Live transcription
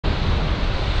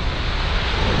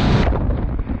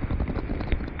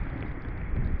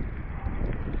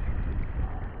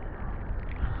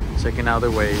Checking out the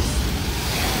waves.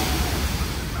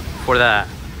 For that.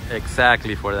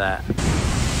 Exactly for that.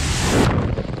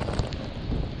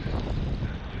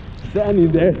 Sand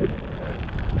in there.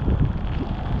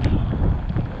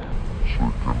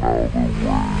 Checking out the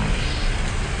waves.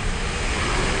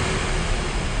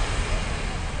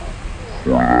 For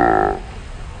that.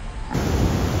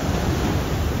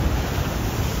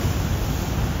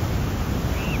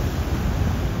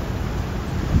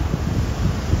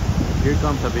 Here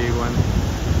comes a big one.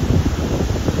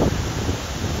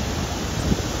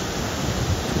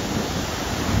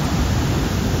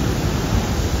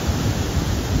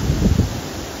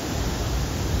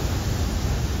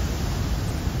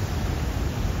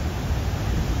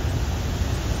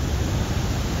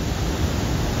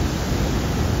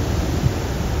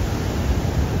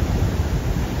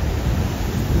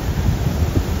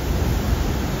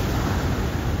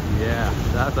 Yeah,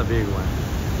 that's a big one.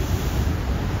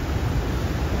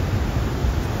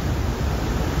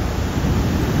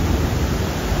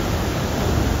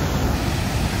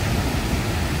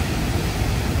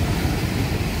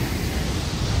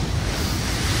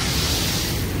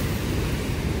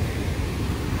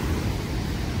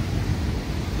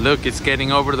 Look, it's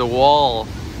getting over the wall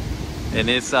and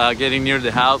it's getting near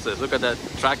the houses. Look at that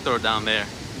tractor down there.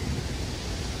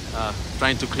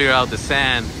 Trying to clear out the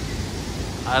sand.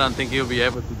 I don't think he'll be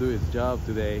able to do his job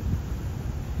today.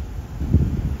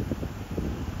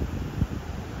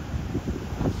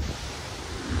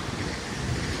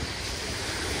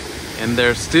 And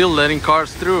they're still letting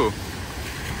cars through.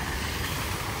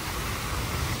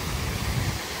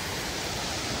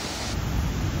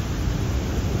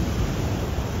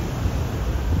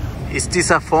 Is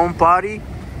this a foam party?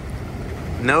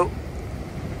 No.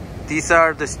 These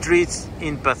are the streets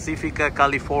in Pacifica,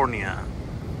 California.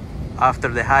 After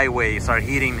the highways are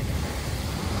hitting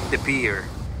the pier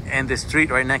and the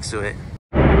street right next to it.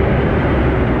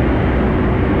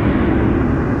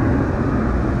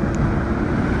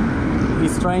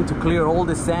 He's trying to clear all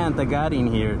the sand that got in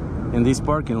here in this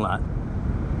parking lot.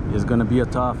 It's gonna be a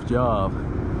tough job.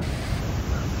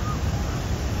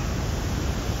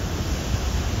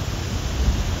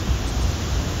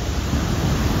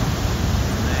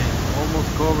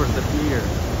 Almost covers the pier.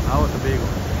 That was a big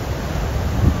one.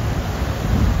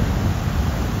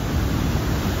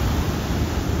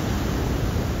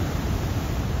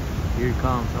 Here it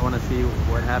comes. I want to see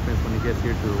what happens when it gets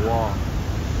here to the wall.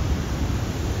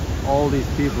 All these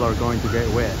people are going to get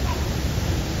wet.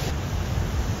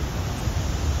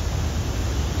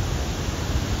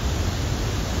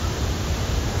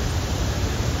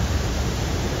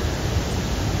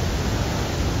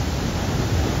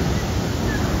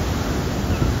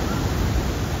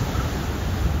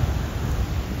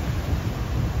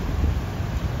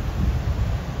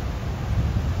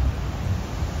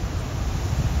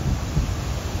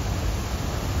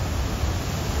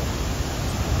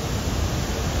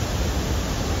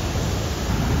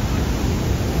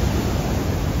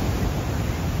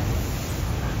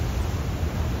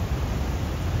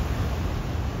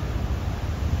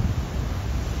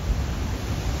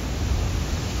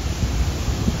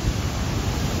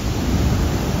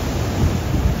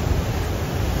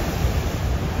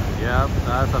 Yep,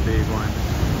 that's a big one.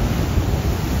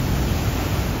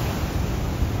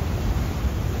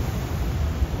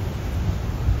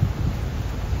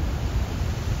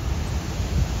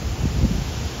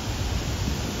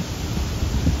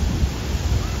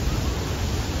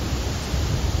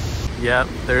 Yep,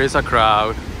 there is a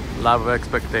crowd. A lot of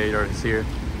spectators here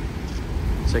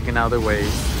checking out the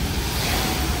waves.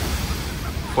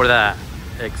 For that.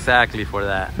 Exactly for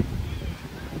that.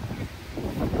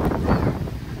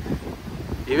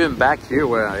 Even back here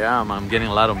where I am, I'm getting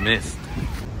a lot of mist.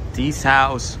 This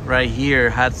house right here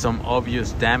had some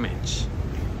obvious damage.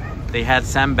 They had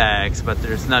sandbags, but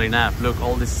there's not enough. Look,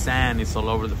 all this sand is all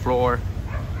over the floor.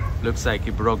 Looks like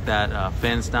it broke that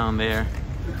fence down there.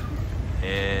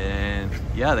 And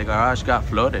yeah, the garage got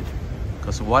flooded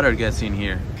because water gets in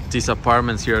here. These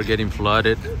apartments here are getting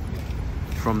flooded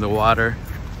from the water.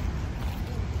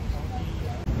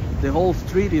 The whole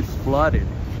street is flooded.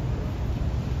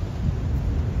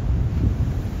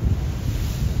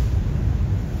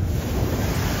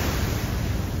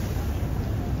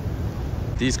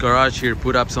 This garage here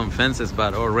put up some fences,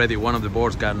 but already one of the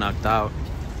boards got knocked out.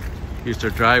 Here's their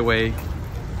driveway. It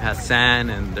has sand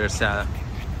and there's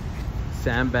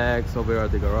sandbags over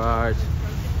at the garage,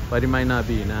 but it might not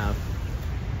be enough.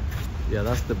 Yeah,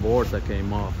 that's the boards that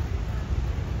came off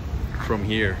from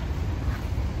here.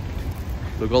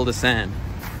 Look, all the sand.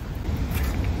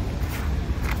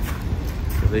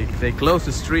 So they closed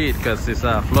the street because it's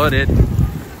flooded.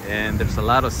 and there's a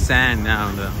lot of sand now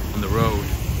on the road.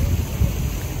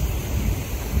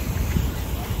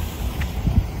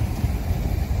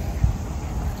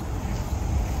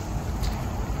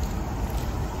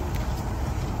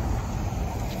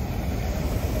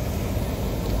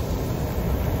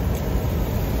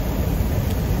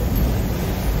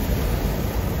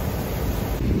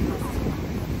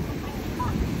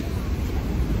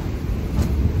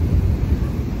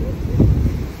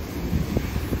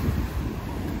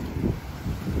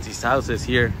 These houses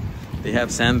here, they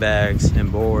have sandbags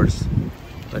and boards,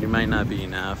 but it might not be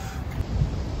enough.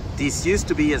 This used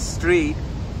to be a street,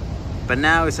 but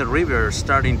now it's a river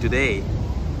starting today.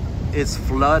 It's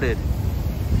flooded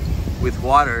with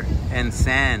water and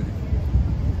sand,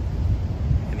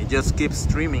 and it just keeps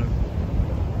streaming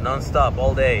non-stop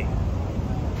all day.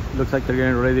 Looks like they're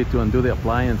getting ready to undo the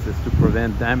appliances to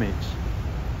prevent damage,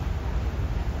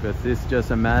 because it's just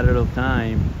a matter of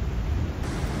time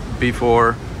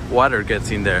before water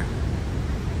gets in there.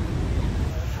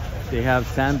 They have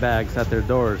sandbags at their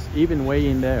doors, even way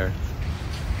in there.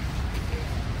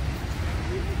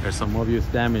 There's some obvious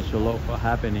damage all over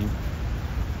happening.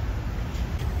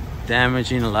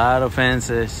 Damaging a lot of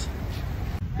fences.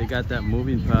 They got that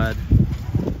moving pad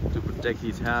to protect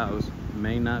his house.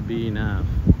 May not be enough.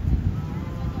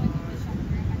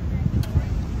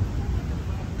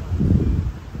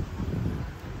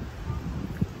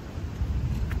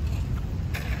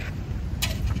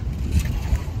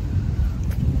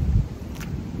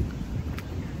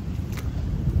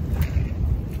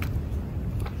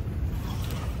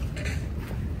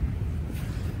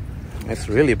 It's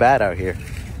really bad out here.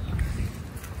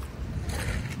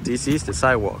 This is the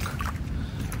sidewalk.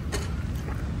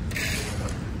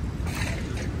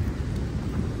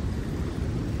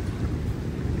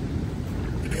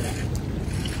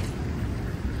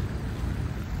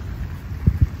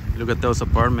 Look at those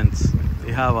apartments.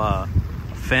 They have a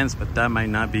fence, but that might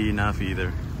not be enough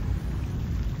either.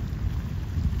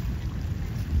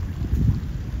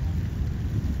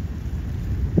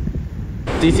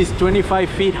 This is 25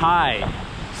 feet high,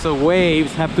 so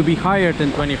waves have to be higher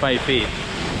than 25 feet.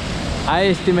 I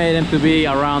estimate them to be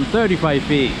around 35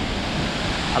 feet.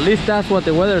 At least that's what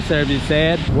the weather service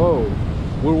said. Whoa,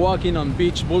 we're walking on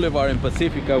Beach Boulevard in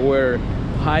Pacifica, where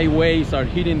high waves are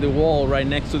hitting the wall right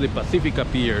next to the Pacifica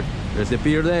pier. There's the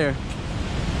pier there.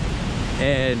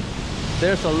 And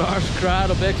there's a large crowd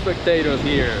of spectators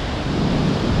here.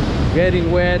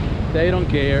 Getting wet, they don't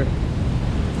care.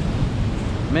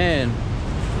 Man,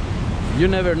 you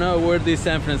never know where these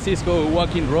San Francisco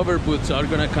walking rubber boots are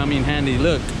gonna come in handy.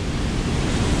 Look,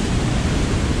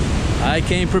 I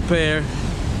came prepared.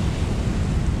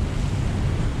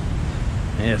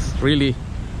 Yes, really,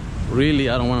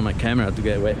 I don't want my camera to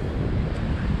get wet.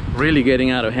 Really getting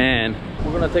out of hand.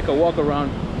 We're gonna take a walk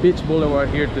around Beach Boulevard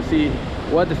here to see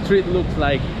what the street looks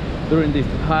like during these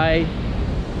high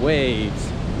waves.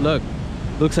 Look,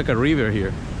 looks like a river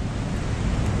here.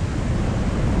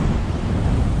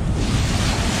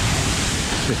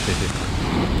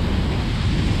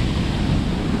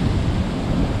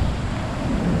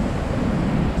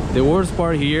 The worst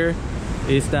part here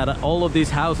is that all of these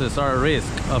houses are at risk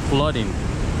of flooding.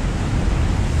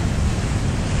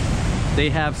 They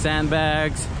have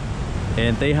sandbags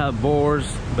and they have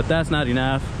boards, but that's not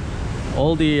enough.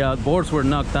 All the boards were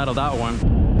knocked out of that one.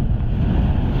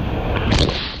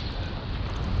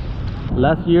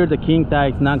 Last year the king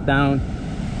tides knocked down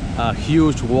a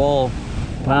huge wall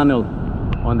panel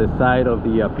on the side of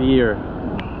the pier,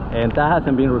 and that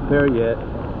hasn't been repaired yet,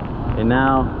 and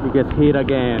now it gets hit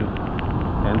again,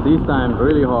 and this time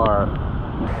really hard.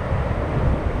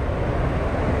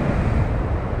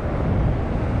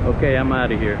 Okay, I'm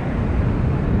out of here.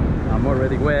 I'm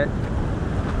already wet.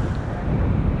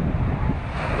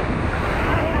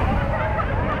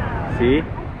 See,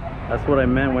 that's what I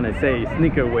meant when I say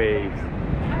sneaker waves.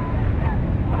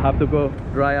 I have to go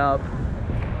dry up.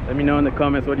 Let me know in the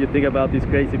comments what you think about this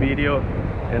crazy video,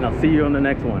 and I'll see you on the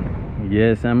next one.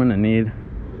 Yes, I'm gonna need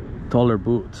taller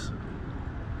boots.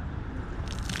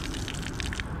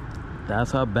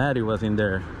 That's how bad it was in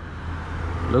there.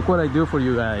 Look what I do for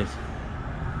you guys.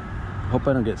 Hope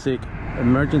I don't get sick.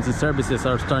 Emergency services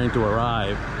are starting to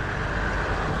arrive.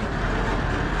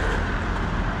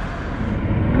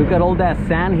 Look at all that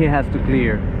sand he has to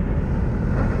clear.